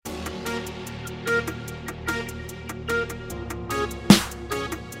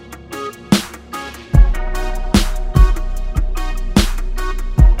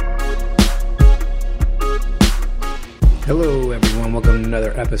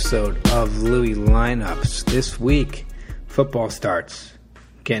another episode of Louis Lineups. This week, football starts.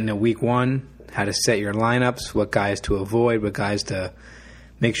 Getting to week one, how to set your lineups, what guys to avoid, what guys to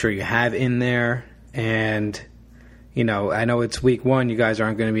make sure you have in there. And, you know, I know it's week one, you guys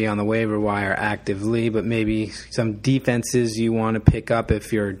aren't going to be on the waiver wire actively, but maybe some defenses you want to pick up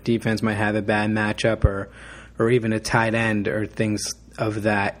if your defense might have a bad matchup or even a tight end or things of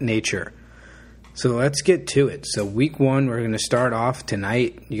that nature. So let's get to it. So week one, we're going to start off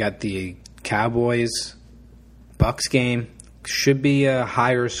tonight. You got the Cowboys-Bucks game. Should be a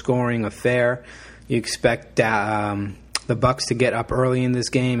higher scoring affair. You expect the Bucks to get up early in this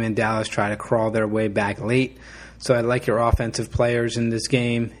game and Dallas try to crawl their way back late. So I'd like your offensive players in this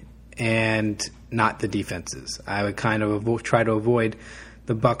game and not the defenses. I would kind of try to avoid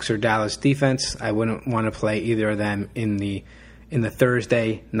the Bucks or Dallas defense. I wouldn't want to play either of them in the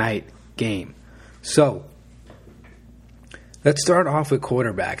Thursday night game. So, let's start off with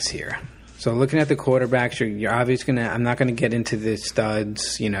quarterbacks here. So, looking at the quarterbacks, you're obviously I'm not going to get into the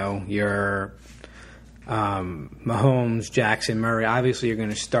studs, your Mahomes, Jackson, Murray. Obviously, you're going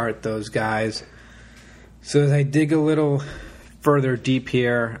to start those guys. So, as I dig a little further deep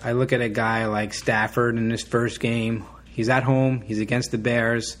here, I look at a guy like Stafford in his first game. He's at home. He's against the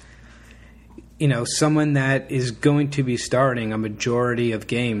Bears. Someone that is going to be starting a majority of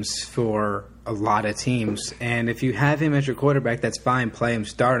games for a lot of teams. And if you have him as your quarterback, that's fine. Play him,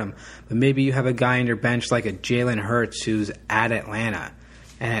 start him. But maybe you have a guy on your bench like a Jalen Hurts who's at Atlanta.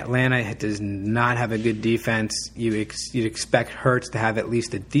 And Atlanta does not have a good defense. You'd expect Hurts to have at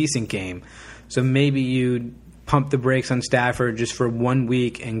least a decent game. So maybe you pump the brakes on Stafford just for 1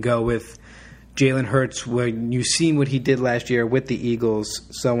 week and go with Jalen Hurts, when you've seen what he did last year with the Eagles,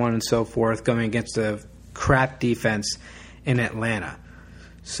 so on and so forth, going against a crap defense in Atlanta.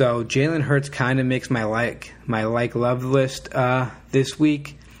 So Jalen Hurts kind of makes my like-love list this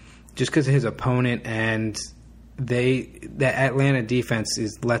week, just because of his opponent, and the Atlanta defense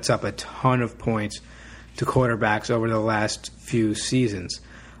lets up a ton of points to quarterbacks over the last few seasons.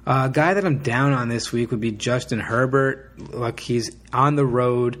 A guy that I'm down on this week would be Justin Herbert. Look, he's on the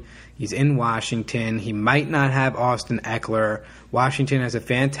road. He's in Washington. He might not have Austin Eckler. Washington has a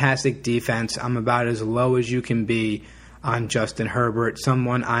fantastic defense. I'm about as low as you can be on Justin Herbert,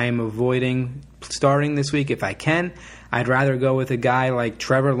 someone I am avoiding starting this week if I can. I'd rather go with a guy like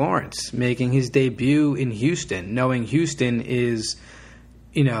Trevor Lawrence making his debut in Houston, knowing Houston is,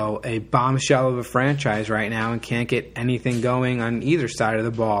 a bombshell of a franchise right now and can't get anything going on either side of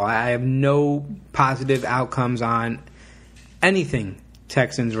the ball. I have no positive outcomes on anything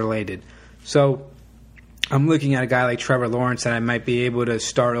Texans related. So I'm looking at a guy like Trevor Lawrence that I might be able to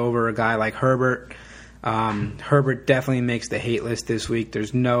start over a guy like Herbert. Herbert definitely makes the hate list this week.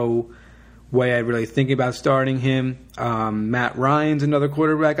 There's no way I really think about starting him. Matt Ryan's another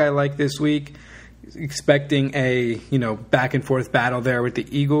quarterback I like this week. Expecting a back and forth battle there with the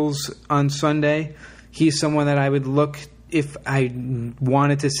Eagles on Sunday. He's someone that I would look if I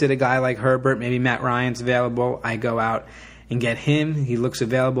wanted to sit a guy like Herbert. Maybe Matt Ryan's available. I go out and get him. He looks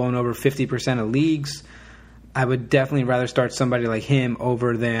available in over 50% of leagues. I would definitely rather start somebody like him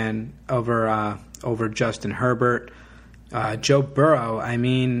over Justin Herbert. Joe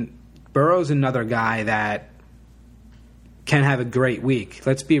Burrow, Burrow's another guy that can have a great week.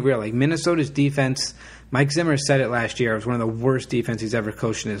 Let's be real. Like Minnesota's defense, Mike Zimmer said it last year, it was one of the worst defenses he's ever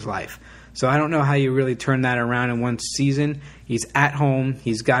coached in his life. So I don't know how you really turn that around in one season. He's at home.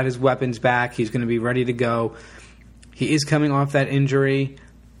 He's got his weapons back. He's going to be ready to go. He is coming off that injury.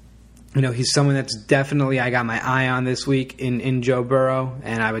 He's someone that's definitely I got my eye on this week in Joe Burrow.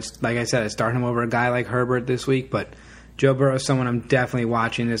 And I would, like I said, I'd start him over a guy like Herbert this week. But Joe Burrow is someone I'm definitely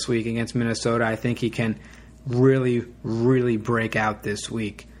watching this week against Minnesota. I think he can really, really break out this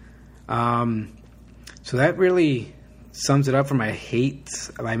week. So that really sums it up for my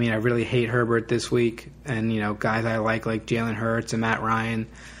hates. I really hate Herbert this week. And, guys I like Jalen Hurts and Matt Ryan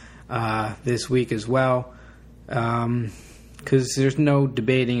this week as well. Because there's no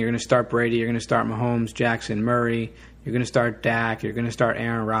debating. You're going to start Brady. You're going to start Mahomes, Jackson, Murray. You're going to start Dak. You're going to start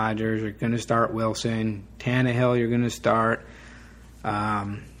Aaron Rodgers. You're going to start Wilson. Tannehill, you're going to start.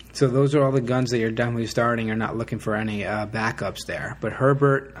 So those are all the guns that you're definitely starting. You're not looking for any backups there. But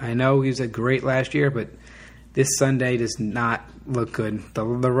Herbert, I know he was a great last year, but this Sunday does not look good. The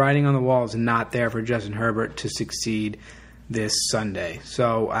writing on the wall is not there for Justin Herbert to succeed this Sunday.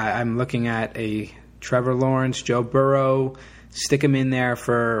 So I'm looking at a Trevor Lawrence, Joe Burrow. Stick him in there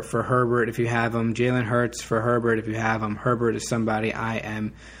for Herbert if you have him. Jalen Hurts for Herbert if you have him. Herbert is somebody I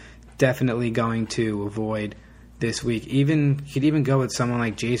am definitely going to avoid this week. Could even go with someone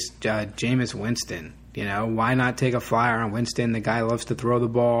like Jameis Winston. Why not take a flyer on Winston? The guy loves to throw the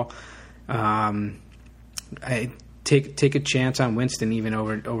ball. I take a chance on Winston even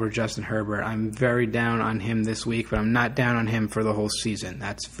over Justin Herbert. I'm very down on him this week, but I'm not down on him for the whole season.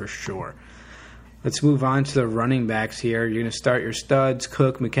 That's for sure. Let's move on to the running backs here. You're going to start your studs: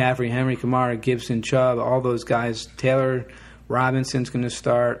 Cook, McCaffrey, Henry, Kamara, Gibson, Chubb, all those guys. Taylor Robinson's going to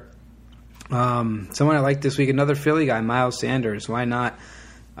start. Someone I like this week, another Philly guy, Miles Sanders. Why not?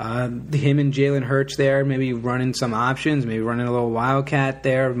 Him and Jalen Hurts there, maybe running some options, maybe running a little wildcat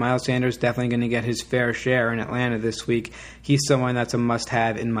there. Miles Sanders definitely going to get his fair share in Atlanta this week. He's someone that's a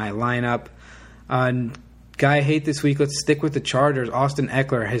must-have in my lineup. Guy I hate this week, let's stick with the Chargers. Austin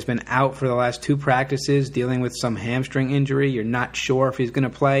Eckler has been out for the last 2 practices, dealing with some hamstring injury. You're not sure if he's going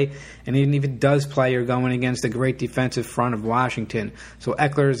to play, and even if he does play, you're going against a great defensive front of Washington. So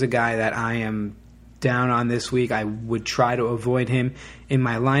Eckler is a guy that I am down on this week. I would try to avoid him in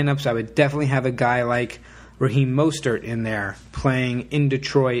my lineups. I would definitely have a guy like Raheem Mostert in there playing in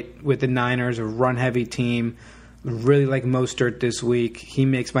Detroit with the Niners, a run-heavy team. Really like Mostert this week. He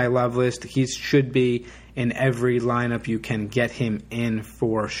makes my love list. He should be in every lineup you can get him in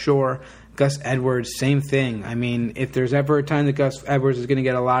for sure. Gus Edwards, same thing. I mean, if there's ever a time that Gus Edwards is going to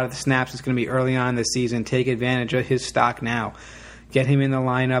get a lot of the snaps, it's going to be early on in the season. Take advantage of his stock now. Get him in the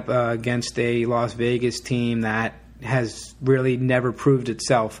lineup against a Las Vegas team that has really never proved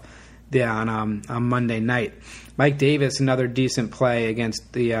itself on Monday night. Mike Davis, another decent play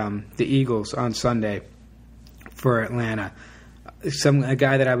against the Eagles on Sunday for Atlanta. A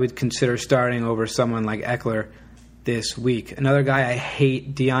guy that I would consider starting over someone like Eckler this week. Another guy I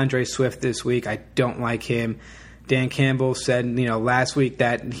hate, DeAndre Swift this week. I don't like him. Dan Campbell said, last week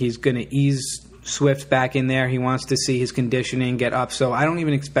that he's going to ease Swift back in there. He wants to see his conditioning get up. So I don't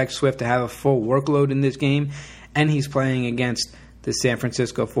even expect Swift to have a full workload in this game. And he's playing against the San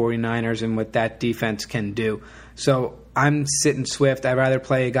Francisco 49ers and what that defense can do. So I'm sitting Swift. I'd rather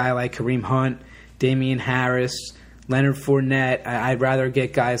play a guy like Kareem Hunt, Damian Harris, Leonard Fournette. I'd rather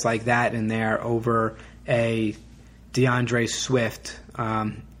get guys like that in there over a DeAndre Swift,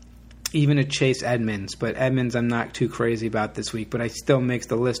 even a Chase Edmonds. But Edmonds I'm not too crazy about this week, but I still makes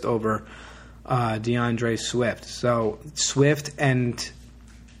the list over DeAndre Swift. So Swift and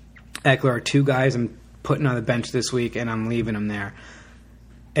Eckler are 2 guys I'm putting on the bench this week, and I'm leaving them there.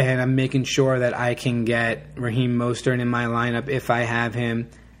 And I'm making sure that I can get Raheem Mostert in my lineup if I have him,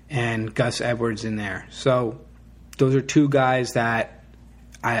 and Gus Edwards in there. So those are 2 guys that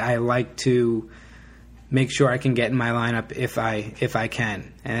I like to make sure I can get in my lineup if I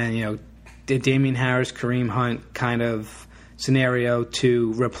can. And the Damian Harris, Kareem Hunt kind of scenario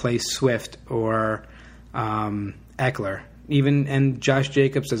to replace Swift or Eckler, and Josh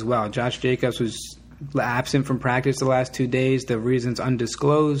Jacobs as well. Josh Jacobs was absent from practice the last 2 days. The reason's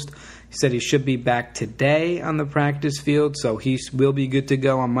undisclosed. He said he should be back today on the practice field, so he will be good to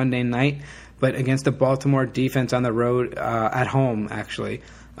go on Monday night. But against the Baltimore defense on the road, at home, actually,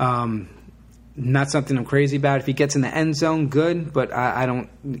 not something I'm crazy about. If he gets in the end zone, good. But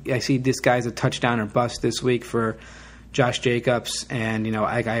I see this guy's a touchdown or bust this week for Josh Jacobs, and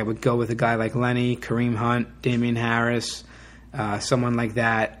I would go with a guy like Lenny, Kareem Hunt, Damian Harris, someone like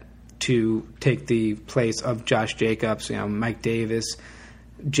that to take the place of Josh Jacobs. Mike Davis,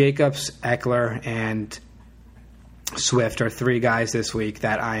 Jacobs, Eckler, and Swift are 3 guys this week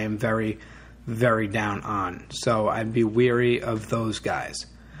that I am very, very down on. So I'd be weary of those guys.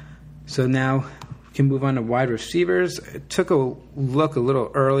 So now we can move on to wide receivers. I took a look a little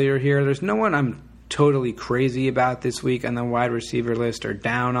earlier here. There's no one I'm totally crazy about this week on the wide receiver list or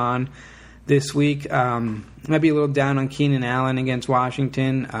down on this week. Might be a little down on Keenan Allen against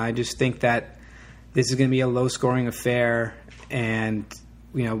Washington. I just think that this is going to be a low-scoring affair, and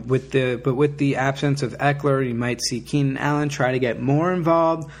with the absence of Eckler, you might see Keenan Allen try to get more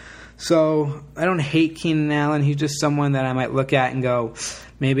involved. So I don't hate Keenan Allen. He's just someone that I might look at and go,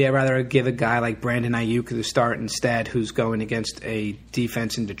 maybe I'd rather give a guy like Brandon Ayuk the start instead, who's going against a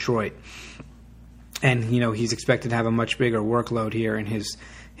defense in Detroit. And, he's expected to have a much bigger workload here in his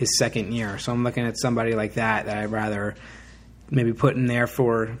second year. So I'm looking at somebody like that I'd rather maybe put in there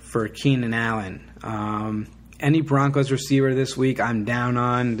for Keenan Allen. Any Broncos receiver this week I'm down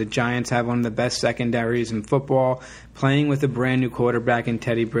on. The Giants have one of the best secondaries in football, playing with a brand new quarterback in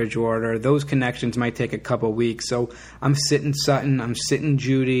Teddy Bridgewater. Those connections might take a couple weeks. So I'm sitting Sutton, I'm sitting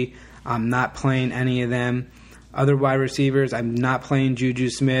Judy. I'm not playing any of them. Other wide receivers, I'm not playing Juju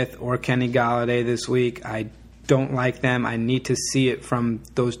Smith or Kenny Golladay this week. I don't like them. I need to see it from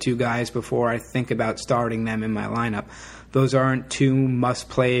those 2 guys before I think about starting them in my lineup. Those aren't 2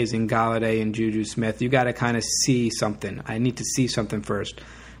 must-plays in Golladay and Juju Smith. You got to kind of see something. I need to see something first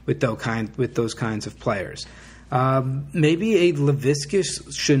with those kinds of players. Maybe a Laviska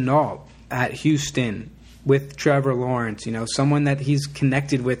Shenault at Houston with Trevor Lawrence, someone that he's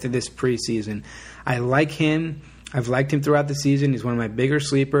connected with in this preseason. I like him. I've liked him throughout the season. He's one of my bigger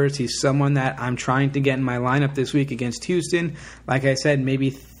sleepers. He's someone that I'm trying to get in my lineup this week against Houston. Like I said,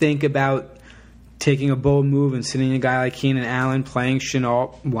 maybe think about taking a bold move and sitting a guy like Keenan Allen, playing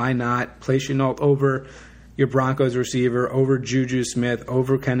Shenault. Why not? Play Shenault over your Broncos receiver, over Juju Smith,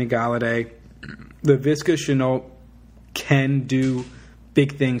 over Kenny Golladay. Laviska Shenault can do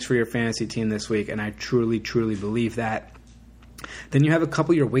big things for your fantasy team this week, and I truly, truly believe that. Then you have a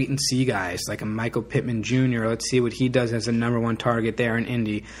couple of your wait-and-see guys, like a Michael Pittman Jr. Let's see what he does as a number one target there in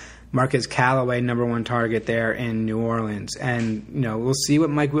Indy. Marquez Callaway, number one target there in New Orleans. And, we'll see what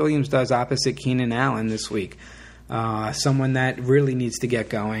Mike Williams does opposite Keenan Allen this week. Someone that really needs to get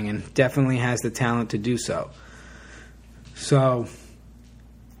going and definitely has the talent to do so. So,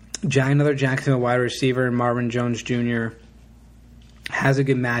 another Jacksonville wide receiver, Marvin Jones Jr., has a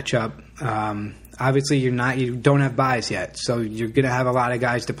good matchup. Obviously, you don't have buys yet, so you're going to have a lot of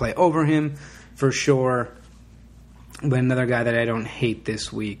guys to play over him for sure. But another guy that I don't hate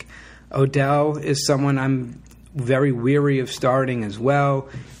this week. Odell is someone I'm very weary of starting as well.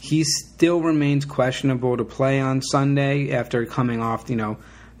 He still remains questionable to play on Sunday after coming off,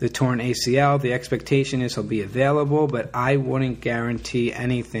 the torn ACL. The expectation is he'll be available, but I wouldn't guarantee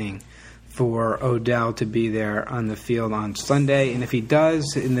anything for Odell to be there on the field on Sunday. And if he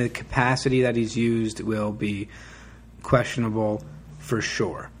does, in the capacity that he's used, will be questionable for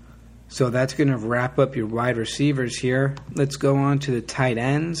sure. So that's going to wrap up your wide receivers here. Let's go on to the tight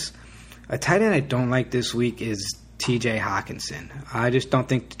ends. A tight end I don't like this week is TJ Hawkinson. I just don't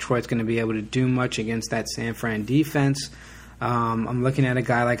think Detroit's going to be able to do much against that San Fran defense. I'm looking at a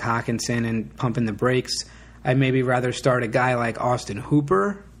guy like Hawkinson and pumping the brakes. I'd maybe rather start a guy like Austin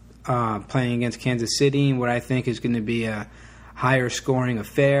Hooper playing against Kansas City in what I think is going to be a higher scoring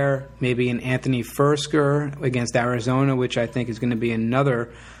affair. Maybe an Anthony Fursker against Arizona, which I think is going to be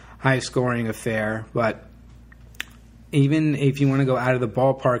another high-scoring affair. But even if you want to go out of the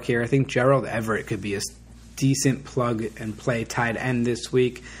ballpark here, I think Gerald Everett could be a decent plug-and-play tight end this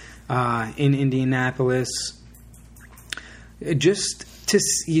week in Indianapolis.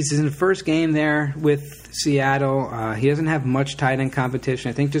 He's in the first game there with Seattle. He doesn't have much tight end competition.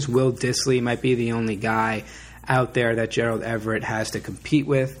 I think just Will Dissly might be the only guy out there that Gerald Everett has to compete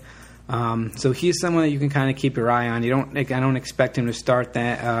with. So he's someone that you can kind of keep your eye on. I don't expect him to start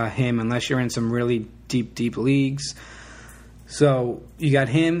him unless you're in some really deep leagues. So you got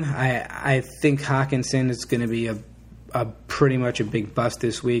him. I think Hawkinson is going to be a pretty much a big bust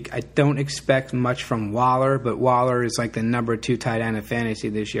this week. I don't expect much from Waller, but Waller is like the number 2 tight end of fantasy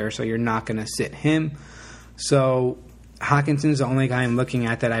this year, so you're not going to sit him. So Hawkinson's the only guy I'm looking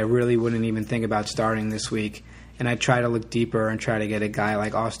at that I really wouldn't even think about starting this week. And I try to look deeper and try to get a guy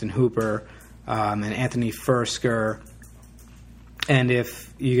like Austin Hooper and Anthony Fursker. And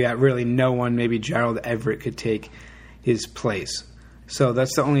if you got really no one, maybe Gerald Everett could take his place. So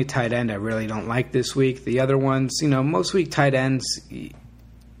that's the only tight end I really don't like this week. The other ones, most week tight ends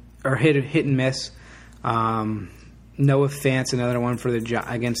are hit and miss. Noah Fant's another one for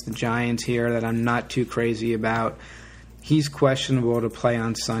against the Giants here that I'm not too crazy about. He's questionable to play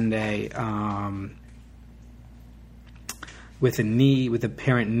on Sunday with a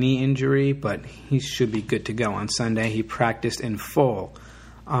apparent knee injury, but he should be good to go on Sunday. He practiced in full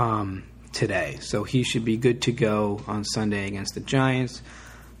today, so he should be good to go on Sunday against the Giants.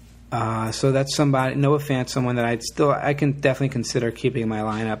 So that's somebody. Noah Fant, someone that I can definitely consider keeping in my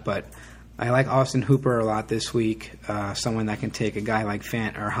lineup, but I like Austin Hooper a lot this week. Someone that can take a guy like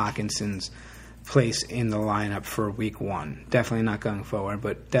Fant or Hawkinson's place in the lineup for week 1. Definitely not going forward,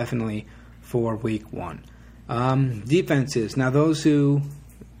 but definitely for week 1. Defenses. Now, those who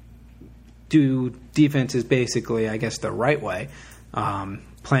do defenses basically, I guess, the right way,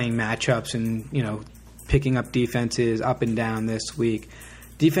 playing matchups and, picking up defenses up and down this week.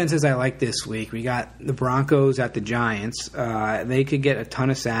 Defenses I like this week. We got the Broncos at the Giants. They could get a ton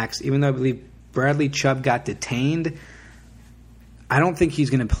of sacks, even though I believe Bradley Chubb got detained. I don't think he's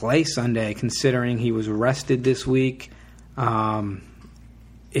going to play Sunday, considering he was rested this week.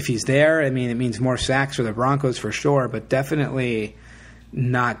 If he's there, it means more sacks for the Broncos for sure, but definitely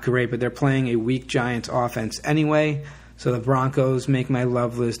not great. But they're playing a weak Giants offense anyway, so the Broncos make my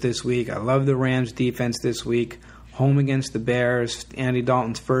love list this week. I love the Rams defense this week. Home against the Bears, Andy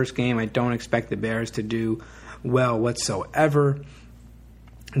Dalton's first game. I don't expect the Bears to do well whatsoever.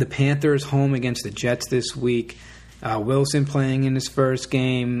 The Panthers home against the Jets this week. Wilson playing in his first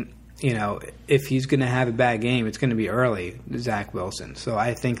game. if he's going to have a bad game, it's going to be early, Zach Wilson. So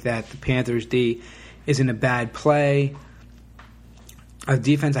I think that the Panthers D isn't a bad play. A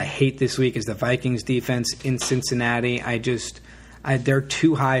defense I hate this week is the Vikings defense in Cincinnati. They're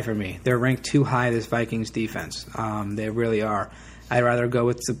too high for me. They're ranked too high, this Vikings defense. They really are. I'd rather go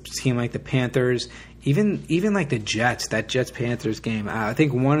with a team like the Panthers, even like the Jets, that Jets-Panthers game. I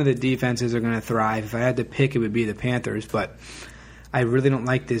think one of the defenses are going to thrive. If I had to pick, it would be the Panthers, but I really don't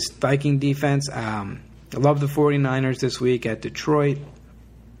like this Viking defense. I love the 49ers this week at Detroit.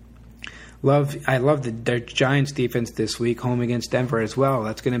 I love their Giants defense this week, home against Denver as well.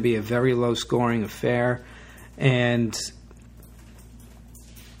 That's going to be a very low-scoring affair. And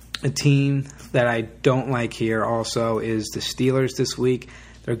a team that I don't like here also is the Steelers this week.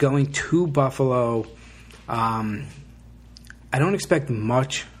 They're going to Buffalo. I don't expect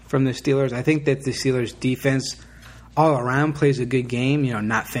much from the Steelers. I think that the Steelers defense all around plays a good game,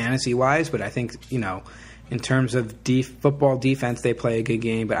 not fantasy-wise, but I think, in terms of football defense, they play a good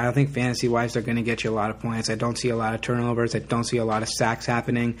game. But I don't think fantasy-wise they're going to get you a lot of points. I don't see a lot of turnovers. I don't see a lot of sacks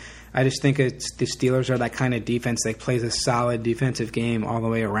happening. I just think the Steelers are that kind of defense that plays a solid defensive game all the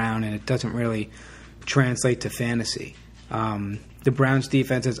way around, and it doesn't really translate to fantasy. The Browns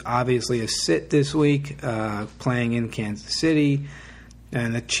defense is obviously a sit this week, playing in Kansas City.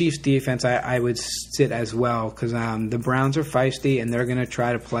 And the Chiefs defense, I would sit as well because the Browns are feisty and they're going to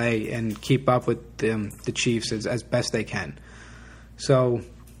try to play and keep up with the Chiefs as best they can. So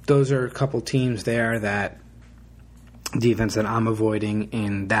those are a couple teams there that defense that I'm avoiding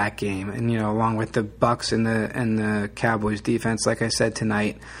in that game. And along with the Bucs and the Cowboys defense, like I said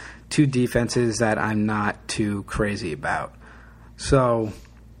tonight, two defenses that I'm not too crazy about. So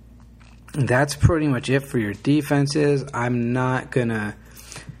that's pretty much it for your defenses. I'm not going to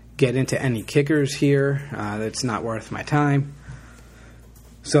get into any kickers here. That's not worth my time.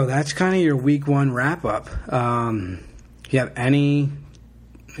 So that's kind of your week one wrap-up. If you have any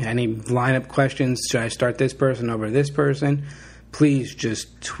lineup questions, should I start this person over this person, please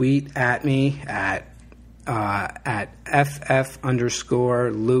just tweet at me at FF_Louis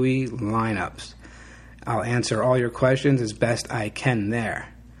lineups. I'll answer all your questions as best I can there.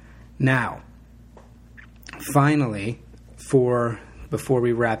 Now, finally, before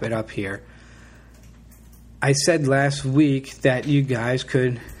we wrap it up here, I said last week that you guys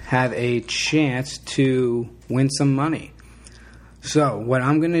could have a chance to win some money. So what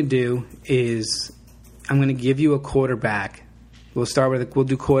I'm going to do is I'm going to give you a quarterback. We'll do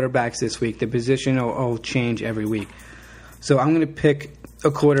quarterbacks this week. The position will change every week. So I'm going to pick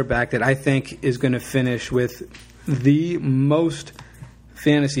a quarterback that I think is going to finish with the most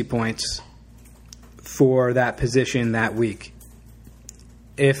fantasy points for that position that week.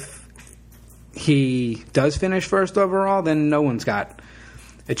 If he does finish first overall, then no one's got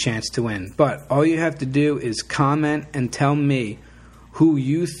a chance to win. But all you have to do is comment and tell me who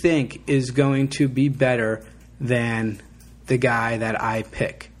you think is going to be better than the guy that I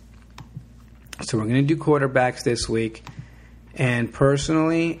pick. So we're going to do quarterbacks this week. And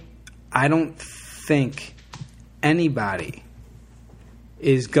personally, I don't think anybody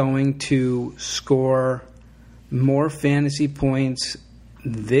is going to score more fantasy points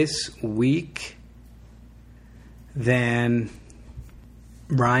this week than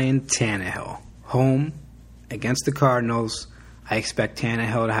Ryan Tannehill. Home against the Cardinals, I expect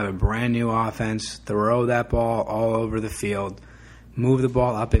Tannehill to have a brand new offense, throw that ball all over the field, move the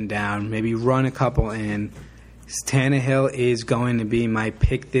ball up and down, maybe run a couple in. Tannehill is going to be my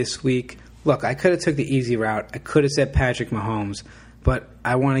pick this week. Look, I could have took the easy route. I could have said Patrick Mahomes, but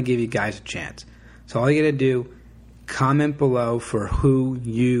I want to give you guys a chance. So all you got to do, comment below for who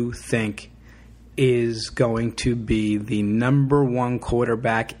you think is going to be the number one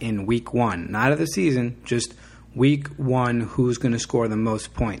quarterback in week one. Not of the season, just week one, who's going to score the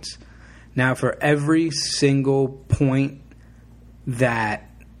most points. Now, for every single point that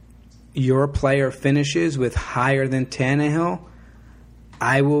your player finishes with higher than Tannehill,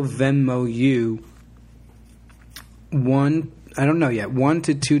 I will Venmo you $1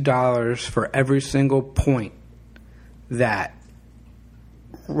 to $2 for every single point that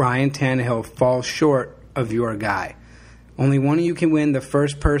Ryan Tannehill falls short of your guy. Only one of you can win. The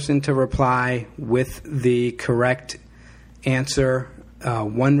first person to reply with the correct answer,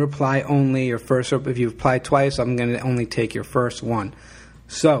 one reply only. If you reply twice, I'm going to only take your first one.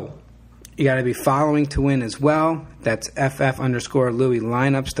 So you got to be following to win as well. That's FF_Louis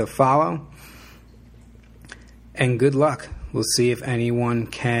lineups to follow. And good luck. We'll see if anyone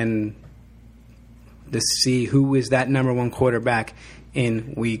can see who is that number one quarterback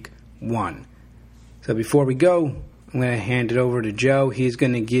in week one. So before we go, I'm going to hand it over to Joe. He's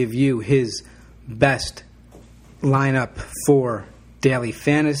going to give you his best lineup for daily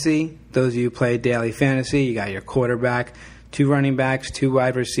fantasy. Those of you who play daily fantasy, you got your quarterback, 2 running backs, 2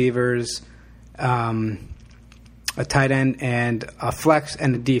 wide receivers, a tight end, and a flex,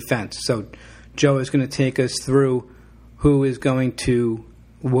 and a defense. So Joe is going to take us through who is going to,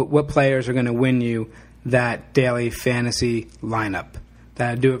 what players are going to win you that daily fantasy lineup.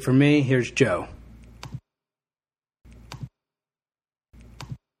 That'll do it for me. Here's Joe.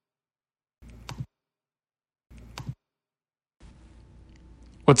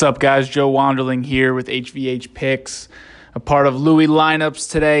 What's up, guys? Joe Wanderling here with HVH Picks, a part of Louis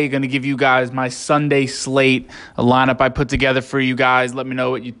Lineups today. Going to give you guys my Sunday slate, a lineup I put together for you guys. Let me know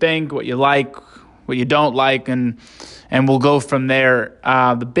what you think, what you like, what you don't like, and we'll go from there.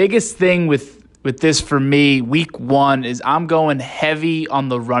 The biggest thing with this for me, week 1, is I'm going heavy on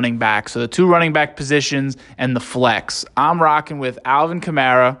the running back. So the 2 running back positions and the flex. I'm rocking with Alvin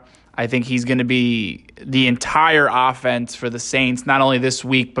Kamara. I think he's going to be the entire offense for the Saints, not only this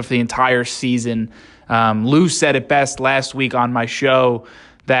week, but for the entire season. Lou said it best last week on my show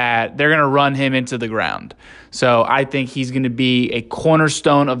that they're going to run him into the ground. So I think he's going to be a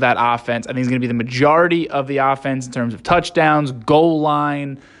cornerstone of that offense. I think he's going to be the majority of the offense in terms of touchdowns, goal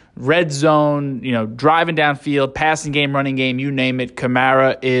line, red zone, driving downfield, passing game, running game, you name it.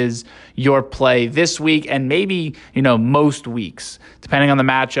 Kamara is your play this week and maybe, most weeks, depending on the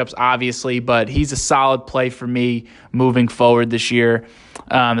matchups, obviously. But he's a solid play for me moving forward this year.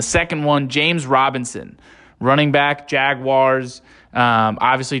 The second one, James Robinson, running back, Jaguars.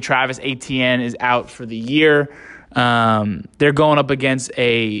 Obviously, Travis Etienne is out for the year. They're going up against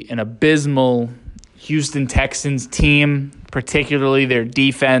an abysmal Houston Texans team, particularly their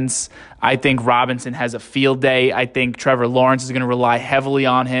defense. I think Robinson has a field day. I think Trevor Lawrence is going to rely heavily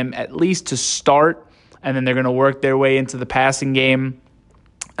on him, at least to start, and then they're going to work their way into the passing game.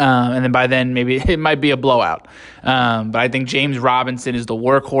 And then by then, maybe it might be a blowout. But I think James Robinson is the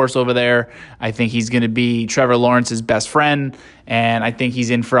workhorse over there. I think he's going to be Trevor Lawrence's best friend, and I think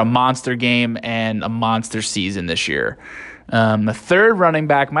he's in for a monster game and a monster season this year. The third running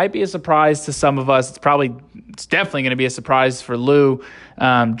back might be a surprise to some of us. It's definitely going to be a surprise for Lou.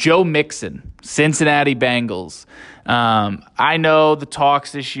 Joe Mixon, Cincinnati Bengals. I know the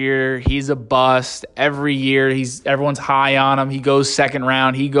talks this year, he's a bust. Every year, everyone's high on him. He goes second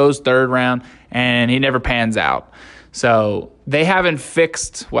round, he goes third round, and he never pans out. So they haven't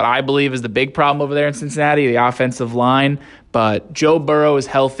fixed what I believe is the big problem over there in Cincinnati, the offensive line. But Joe Burrow is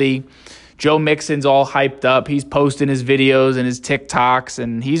healthy. Joe Mixon's all hyped up. He's posting his videos and his TikToks,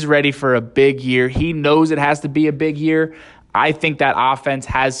 and he's ready for a big year. He knows it has to be a big year. I think that offense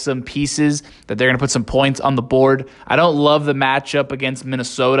has some pieces that they're going to put some points on the board. I don't love the matchup against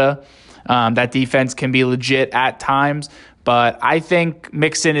Minnesota. That defense can be legit at times, but I think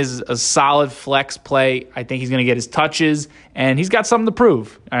Mixon is a solid flex play. I think he's going to get his touches, and he's got something to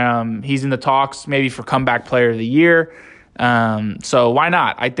prove. He's in the talks maybe for comeback player of the year. So why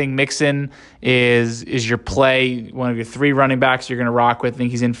not? I think Mixon is your play, one of your 3 running backs you're going to rock with. I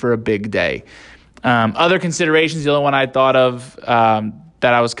think he's in for a big day. Other considerations, the only one I thought of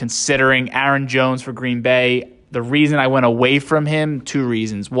that I was considering, Aaron Jones for Green Bay. The reason I went away from him, 2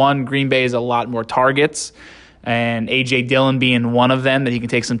 reasons. One, Green Bay has a lot more targets, and A.J. Dillon being one of them, that he can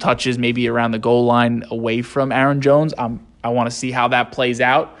take some touches maybe around the goal line away from Aaron Jones. I want to see how that plays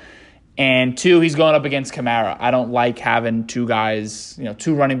out. And 2, he's going up against Kamara. I don't like having 2 guys,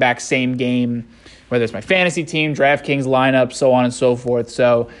 2 running backs, same game, whether it's my fantasy team, DraftKings lineup, so on and so forth.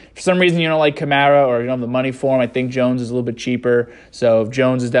 So if for some reason you don't like Kamara or you don't have the money for him, I think Jones is a little bit cheaper. So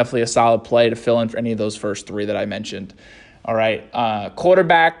Jones is definitely a solid play to fill in for any of those first 3 that I mentioned. All right,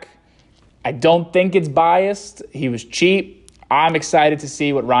 quarterback, I don't think it's biased. He was cheap. I'm excited to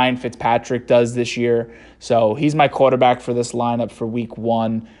see what Ryan Fitzpatrick does this year. So he's my quarterback for this lineup for week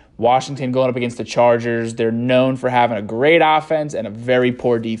 1. Washington going up against the Chargers. They're known for having a great offense and a very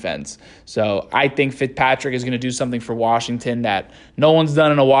poor defense. So I think Fitzpatrick is going to do something for Washington that no one's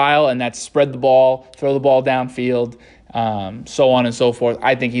done in a while, and that's spread the ball, throw the ball downfield, so on and so forth.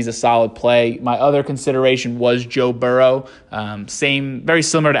 I think he's a solid play. My other consideration was Joe Burrow. Very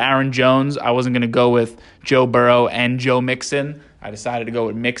similar to Aaron Jones. I wasn't going to go with Joe Burrow and Joe Mixon. I decided to go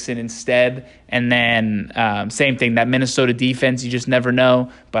with Mixon instead. And then same thing, that Minnesota defense, you just never know.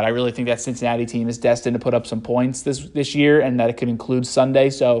 But I really think that Cincinnati team is destined to put up some points this year, and that it could include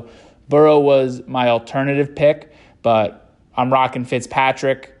Sunday. So Burrow was my alternative pick, but I'm rocking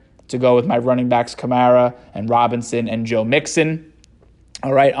Fitzpatrick to go with my running backs, Kamara and Robinson and Joe Mixon.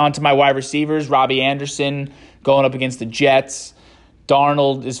 All right, on to my wide receivers, Robbie Anderson going up against the Jets.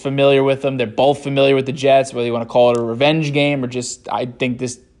 Darnold is familiar with them. They're both familiar with the Jets, whether you want to call it a revenge game or just I think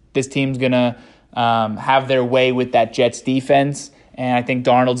this team's going to have their way with that Jets defense. And I think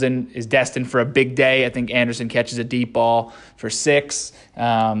Darnold's is destined for a big day. I think Anderson catches a deep ball for 6.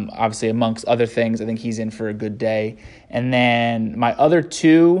 Obviously, amongst other things, I think he's in for a good day. And then my other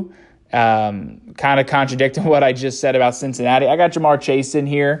two, kind of contradicting what I just said about Cincinnati, I got Ja'Marr Chase in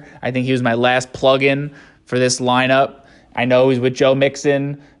here. I think he was my last plug-in for this lineup. I know he's with Joe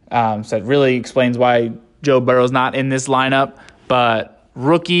Mixon, so it really explains why Joe Burrow's not in this lineup. But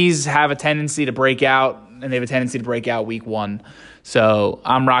rookies have a tendency to break out, and they have a tendency to break out week 1. So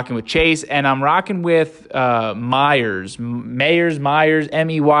I'm rocking with Chase, and I'm rocking with Meyers, Meyers, Meyers.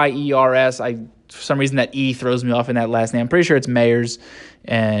 For some reason, that E throws me off in that last name. I'm pretty sure it's Meyers.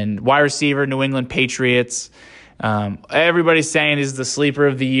 And wide receiver, New England Patriots. Everybody's saying he's the sleeper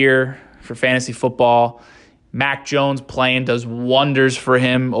of the year for fantasy football. Mac Jones playing does wonders for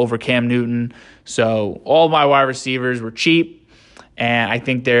him over Cam Newton. So all my wide receivers were cheap, and I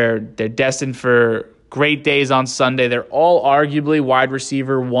think they're destined for great days on Sunday. They're all arguably wide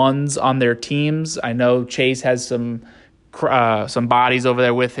receiver 1s on their teams. I know Chase has some bodies over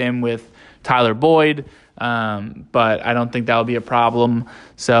there with him with Tyler Boyd, but I don't think that'll be a problem.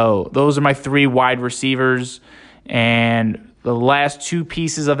 So those are my 3 wide receivers. And the last 2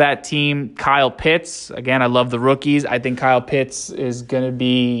 pieces of that team, Kyle Pitts. Again, I love the rookies. I think Kyle Pitts is going to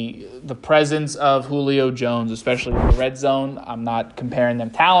be the presence of Julio Jones, especially in the red zone. I'm not comparing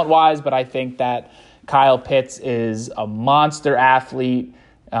them talent-wise, but I think that Kyle Pitts is a monster athlete,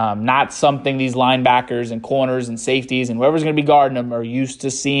 not something these linebackers and corners and safeties and whoever's going to be guarding him are used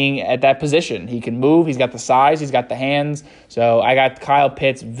to seeing at that position. He can move. He's got the size. He's got the hands. So I got Kyle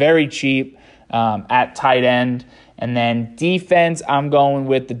Pitts very cheap at tight end. And then defense, I'm going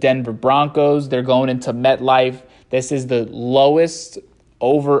with the Denver Broncos. They're going into MetLife. This is the lowest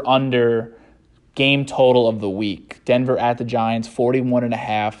over-under game total of the week. Denver at the Giants,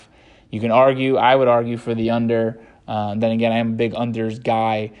 41.5. You can argue, I would argue for the under. Then again, I am a big unders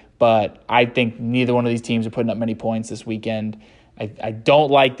guy, but I think neither one of these teams are putting up many points this weekend. I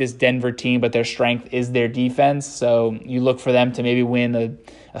don't like this Denver team, but their strength is their defense. So you look for them to maybe win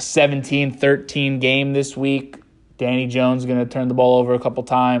a 17-13 game this week. Danny Jones is going to turn the ball over a couple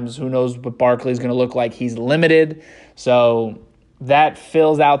times. Who knows what Barkley's going to look like. He's limited. So that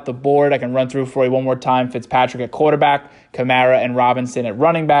fills out the board. I can run through for you one more time. Fitzpatrick at quarterback, Kamara and Robinson at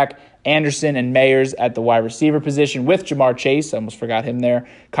running back, Anderson and Meyers at the wide receiver position with Ja'Marr Chase. I almost forgot him there.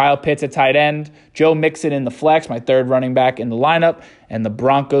 Kyle Pitts at tight end. Joe Mixon in the flex, my 3rd running back in the lineup. And the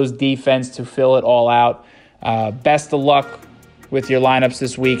Broncos defense to fill it all out. Best of luck with your lineups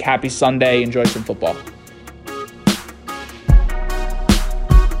this week. Happy Sunday. Enjoy some football.